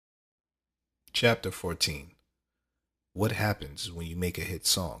Chapter 14. What happens when you make a hit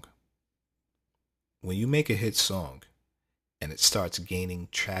song? When you make a hit song and it starts gaining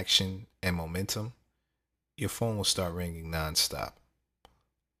traction and momentum, your phone will start ringing nonstop.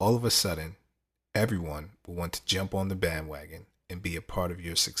 All of a sudden, everyone will want to jump on the bandwagon and be a part of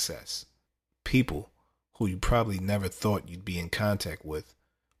your success. People who you probably never thought you'd be in contact with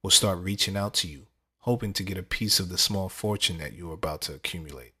will start reaching out to you, hoping to get a piece of the small fortune that you are about to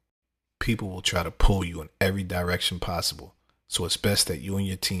accumulate. People will try to pull you in every direction possible, so it's best that you and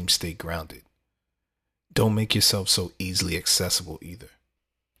your team stay grounded. Don't make yourself so easily accessible either.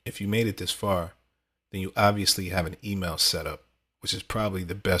 If you made it this far, then you obviously have an email set up, which is probably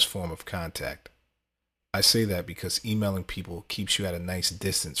the best form of contact. I say that because emailing people keeps you at a nice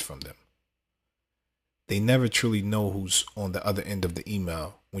distance from them. They never truly know who's on the other end of the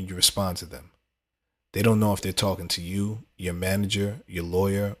email when you respond to them. They don't know if they're talking to you, your manager, your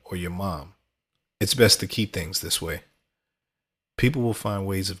lawyer, or your mom. It's best to keep things this way. People will find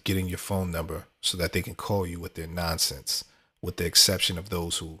ways of getting your phone number so that they can call you with their nonsense, with the exception of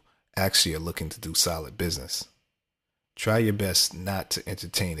those who actually are looking to do solid business. Try your best not to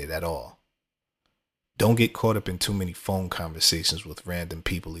entertain it at all. Don't get caught up in too many phone conversations with random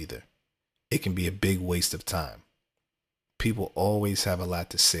people either. It can be a big waste of time. People always have a lot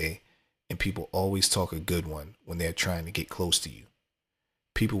to say, and people always talk a good one when they're trying to get close to you.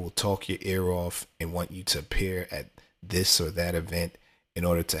 People will talk your ear off and want you to appear at this or that event in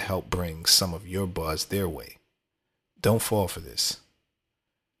order to help bring some of your buzz their way. Don't fall for this.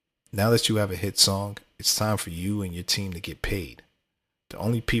 Now that you have a hit song, it's time for you and your team to get paid. The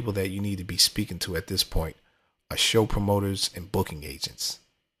only people that you need to be speaking to at this point are show promoters and booking agents.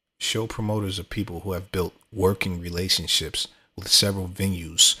 Show promoters are people who have built working relationships with several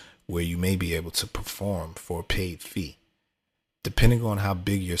venues where you may be able to perform for a paid fee. Depending on how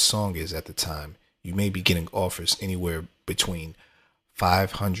big your song is at the time, you may be getting offers anywhere between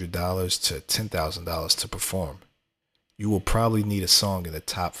 $500 to $10,000 to perform. You will probably need a song in the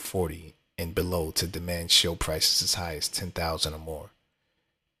top 40 and below to demand show prices as high as $10,000 or more.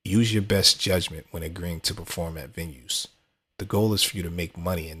 Use your best judgment when agreeing to perform at venues. The goal is for you to make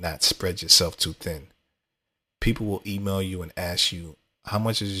money and not spread yourself too thin. People will email you and ask you, how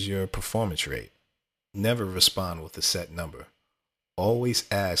much is your performance rate? Never respond with a set number. Always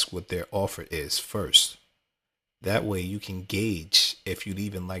ask what their offer is first. That way you can gauge if you'd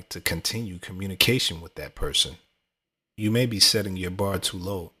even like to continue communication with that person. You may be setting your bar too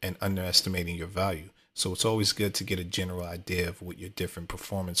low and underestimating your value, so it's always good to get a general idea of what your different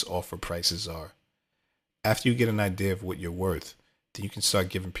performance offer prices are. After you get an idea of what you're worth, then you can start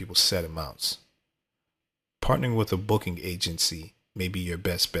giving people set amounts. Partnering with a booking agency may be your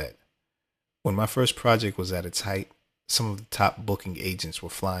best bet. When my first project was at its height, some of the top booking agents were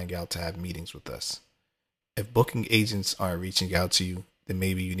flying out to have meetings with us. If booking agents aren't reaching out to you, then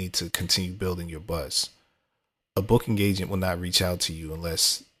maybe you need to continue building your buzz. A booking agent will not reach out to you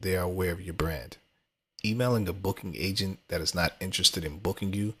unless they are aware of your brand. Emailing a booking agent that is not interested in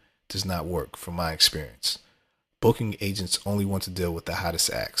booking you does not work from my experience. Booking agents only want to deal with the hottest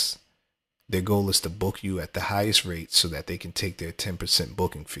acts. Their goal is to book you at the highest rate so that they can take their 10%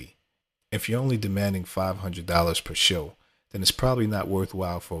 booking fee. If you're only demanding $500 per show, then it's probably not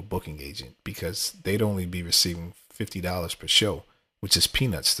worthwhile for a booking agent because they'd only be receiving $50 per show, which is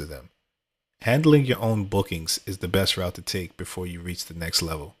peanuts to them. Handling your own bookings is the best route to take before you reach the next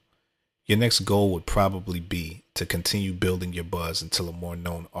level. Your next goal would probably be to continue building your buzz until a more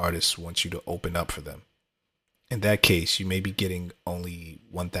known artist wants you to open up for them. In that case, you may be getting only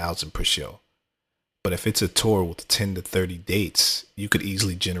 $1,000 per show. But if it's a tour with 10 to 30 dates, you could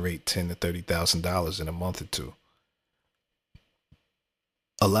easily generate $10,000 to $30,000 in a month or two.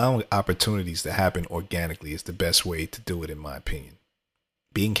 Allowing opportunities to happen organically is the best way to do it, in my opinion.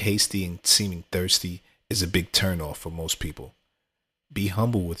 Being hasty and seeming thirsty is a big turnoff for most people. Be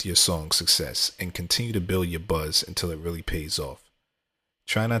humble with your song's success and continue to build your buzz until it really pays off.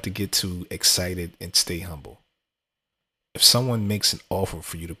 Try not to get too excited and stay humble. If someone makes an offer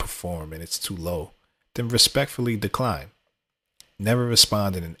for you to perform and it's too low, then respectfully decline. Never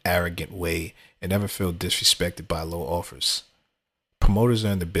respond in an arrogant way and never feel disrespected by low offers. Promoters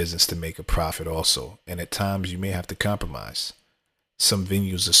are in the business to make a profit also, and at times you may have to compromise. Some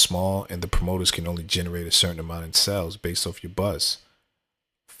venues are small and the promoters can only generate a certain amount in sales based off your buzz.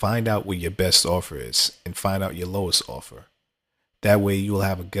 Find out what your best offer is and find out your lowest offer. That way you will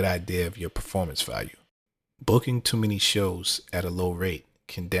have a good idea of your performance value. Booking too many shows at a low rate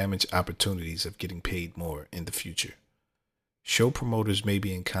can damage opportunities of getting paid more in the future. Show promoters may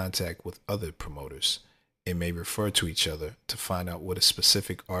be in contact with other promoters, and may refer to each other to find out what a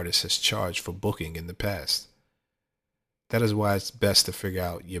specific artist has charged for booking in the past. That is why it's best to figure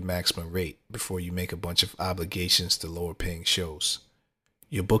out your maximum rate before you make a bunch of obligations to lower paying shows.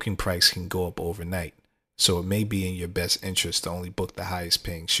 Your booking price can go up overnight, so it may be in your best interest to only book the highest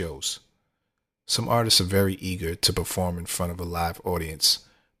paying shows. Some artists are very eager to perform in front of a live audience,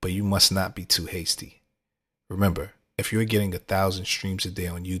 but you must not be too hasty. Remember, if you're getting 1,000 streams a day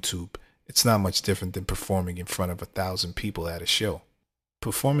on YouTube, it's not much different than performing in front of 1,000 people at a show.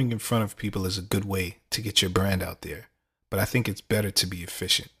 Performing in front of people is a good way to get your brand out there, but I think it's better to be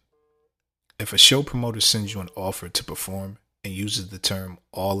efficient. If a show promoter sends you an offer to perform and uses the term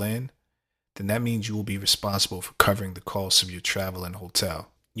all in, then that means you will be responsible for covering the costs of your travel and hotel.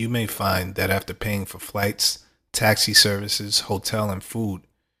 You may find that after paying for flights, taxi services, hotel, and food,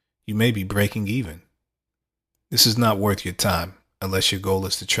 you may be breaking even. This is not worth your time unless your goal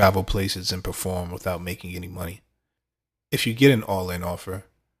is to travel places and perform without making any money. If you get an all-in offer,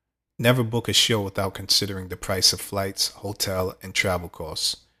 never book a show without considering the price of flights, hotel, and travel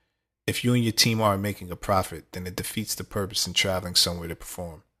costs. If you and your team aren't making a profit, then it defeats the purpose in traveling somewhere to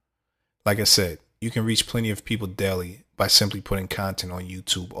perform. Like I said, you can reach plenty of people daily by simply putting content on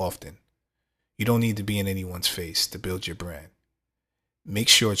YouTube often. You don't need to be in anyone's face to build your brand. Make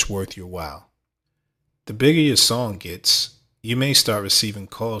sure it's worth your while. The bigger your song gets, you may start receiving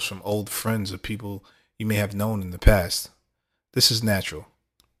calls from old friends or people you may have known in the past. This is natural.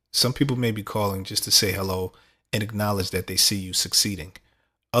 Some people may be calling just to say hello and acknowledge that they see you succeeding.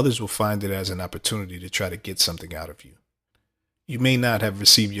 Others will find it as an opportunity to try to get something out of you. You may not have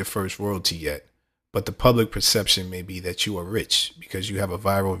received your first royalty yet, but the public perception may be that you are rich because you have a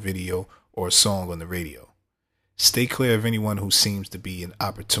viral video or a song on the radio. Stay clear of anyone who seems to be an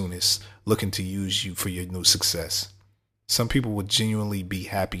opportunist looking to use you for your new success. Some people will genuinely be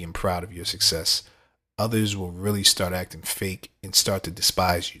happy and proud of your success. Others will really start acting fake and start to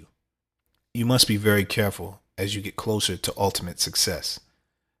despise you. You must be very careful as you get closer to ultimate success.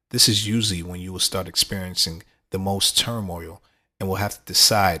 This is usually when you will start experiencing the most turmoil and will have to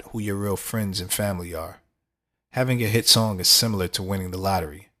decide who your real friends and family are. Having a hit song is similar to winning the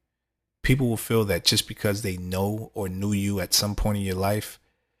lottery. People will feel that just because they know or knew you at some point in your life,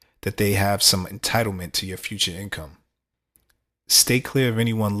 that they have some entitlement to your future income. Stay clear of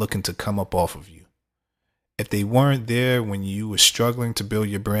anyone looking to come up off of you. If they weren't there when you were struggling to build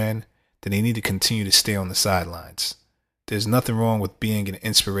your brand, then they need to continue to stay on the sidelines. There's nothing wrong with being an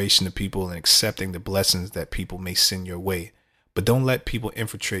inspiration to people and accepting the blessings that people may send your way, but don't let people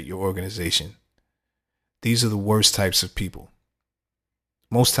infiltrate your organization. These are the worst types of people.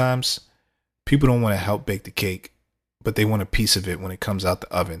 Most times, people don't want to help bake the cake, but they want a piece of it when it comes out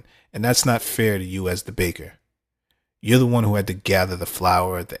the oven, and that's not fair to you as the baker. You're the one who had to gather the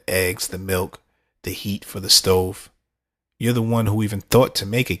flour, the eggs, the milk, the heat for the stove. You're the one who even thought to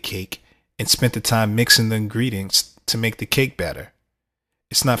make a cake and spent the time mixing the ingredients to make the cake batter.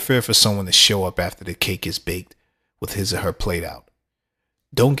 It's not fair for someone to show up after the cake is baked with his or her plate out.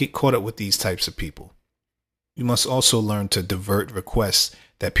 Don't get caught up with these types of people. You must also learn to divert requests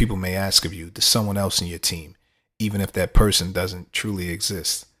that people may ask of you to someone else in your team, even if that person doesn't truly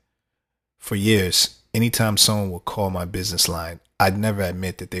exist. For years, anytime someone would call my business line, I'd never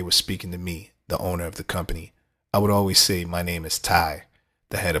admit that they were speaking to me, the owner of the company. I would always say my name is Ty,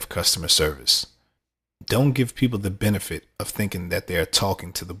 the head of customer service. Don't give people the benefit of thinking that they are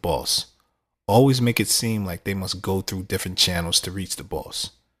talking to the boss. Always make it seem like they must go through different channels to reach the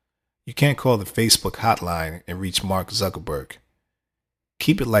boss. You can't call the Facebook hotline and reach Mark Zuckerberg.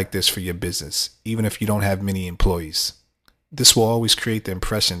 Keep it like this for your business, even if you don't have many employees. This will always create the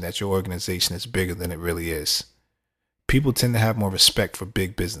impression that your organization is bigger than it really is. People tend to have more respect for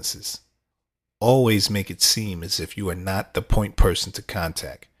big businesses. Always make it seem as if you are not the point person to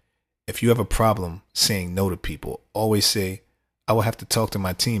contact. If you have a problem saying no to people, always say, I will have to talk to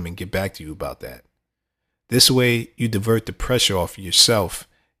my team and get back to you about that. This way, you divert the pressure off of yourself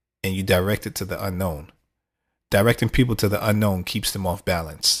and you direct it to the unknown. Directing people to the unknown keeps them off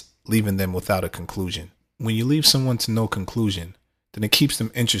balance, leaving them without a conclusion. When you leave someone to no conclusion, then it keeps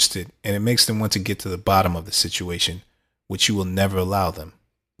them interested and it makes them want to get to the bottom of the situation, which you will never allow them.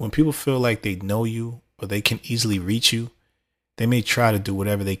 When people feel like they know you or they can easily reach you, they may try to do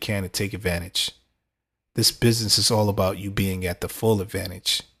whatever they can to take advantage. This business is all about you being at the full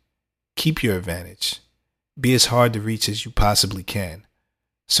advantage. Keep your advantage. Be as hard to reach as you possibly can.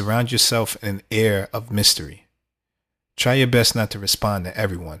 Surround yourself in an air of mystery. Try your best not to respond to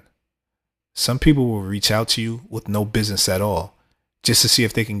everyone. Some people will reach out to you with no business at all, just to see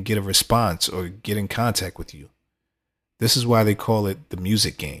if they can get a response or get in contact with you. This is why they call it the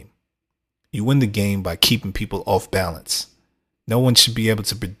music game. You win the game by keeping people off balance. No one should be able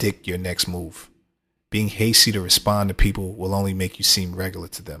to predict your next move. Being hasty to respond to people will only make you seem regular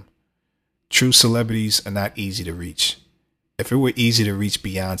to them. True celebrities are not easy to reach. If it were easy to reach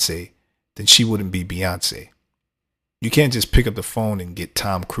Beyonce, then she wouldn't be Beyonce. You can't just pick up the phone and get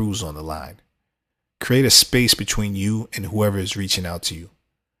Tom Cruise on the line. Create a space between you and whoever is reaching out to you.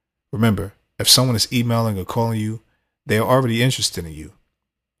 Remember, if someone is emailing or calling you, they are already interested in you.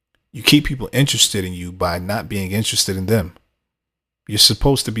 You keep people interested in you by not being interested in them. You're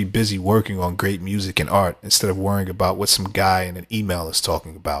supposed to be busy working on great music and art instead of worrying about what some guy in an email is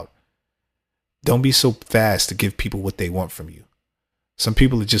talking about. Don't be so fast to give people what they want from you. Some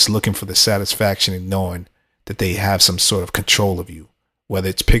people are just looking for the satisfaction in knowing that they have some sort of control of you, whether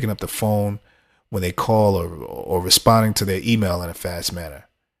it's picking up the phone when they call or responding to their email in a fast manner.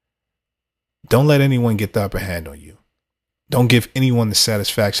 Don't let anyone get the upper hand on you. Don't give anyone the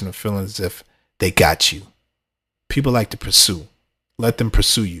satisfaction of feeling as if they got you. People like to pursue. Let them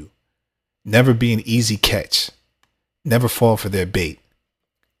pursue you. Never be an easy catch. Never fall for their bait.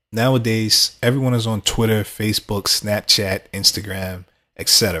 Nowadays, everyone is on Twitter, Facebook, Snapchat, Instagram,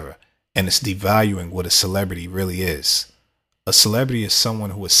 etc., and it's devaluing what a celebrity really is. A celebrity is someone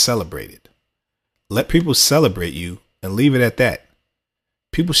who is celebrated. Let people celebrate you and leave it at that.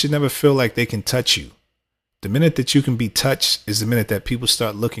 People should never feel like they can touch you. The minute that you can be touched is the minute that people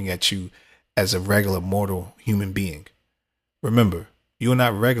start looking at you as a regular mortal human being. Remember, you are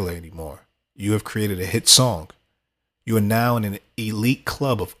not regular anymore. You have created a hit song. You are now in an elite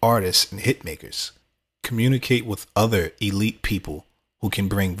club of artists and hit makers. Communicate with other elite people who can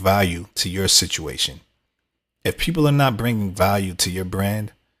bring value to your situation. If people are not bringing value to your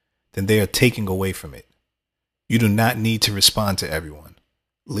brand, then they are taking away from it. You do not need to respond to everyone.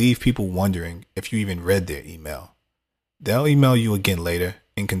 Leave people wondering if you even read their email. They'll email you again later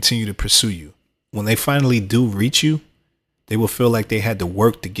and continue to pursue you. When they finally do reach you, they will feel like they had to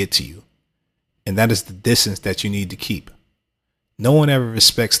work to get to you. And that is the distance that you need to keep. No one ever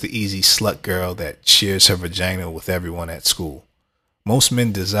respects the easy slut girl that shares her vagina with everyone at school. Most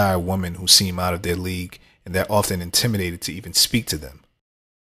men desire women who seem out of their league, and they're often intimidated to even speak to them.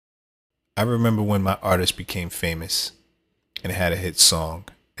 I remember when my artist became famous and had a hit song,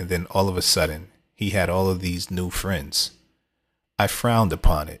 and then all of a sudden, he had all of these new friends. I frowned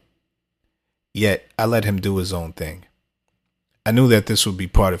upon it. Yet, I let him do his own thing. I knew that this would be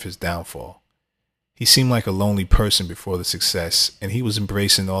part of his downfall. He seemed like a lonely person before the success, and he was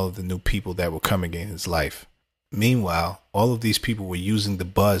embracing all of the new people that were coming in his life. Meanwhile, all of these people were using the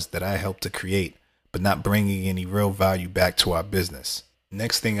buzz that I helped to create, but not bringing any real value back to our business.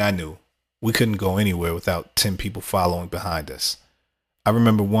 Next thing I knew, we couldn't go anywhere without 10 people following behind us. I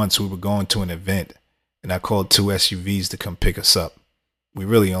remember once we were going to an event, and I called 2 SUVs to come pick us up. We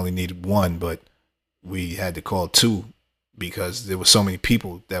really only needed one, but we had to call 2 because there were so many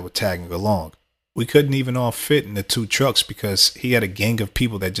people that were tagging along. We couldn't even all fit in the 2 trucks because he had a gang of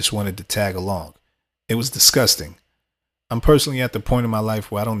people that just wanted to tag along. It was disgusting. I'm personally at the point in my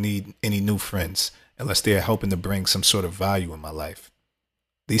life where I don't need any new friends unless they are helping to bring some sort of value in my life.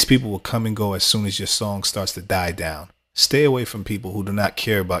 These people will come and go as soon as your song starts to die down. Stay away from people who do not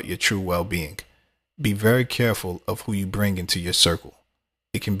care about your true well-being. Be very careful of who you bring into your circle.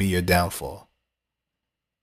 It can be your downfall.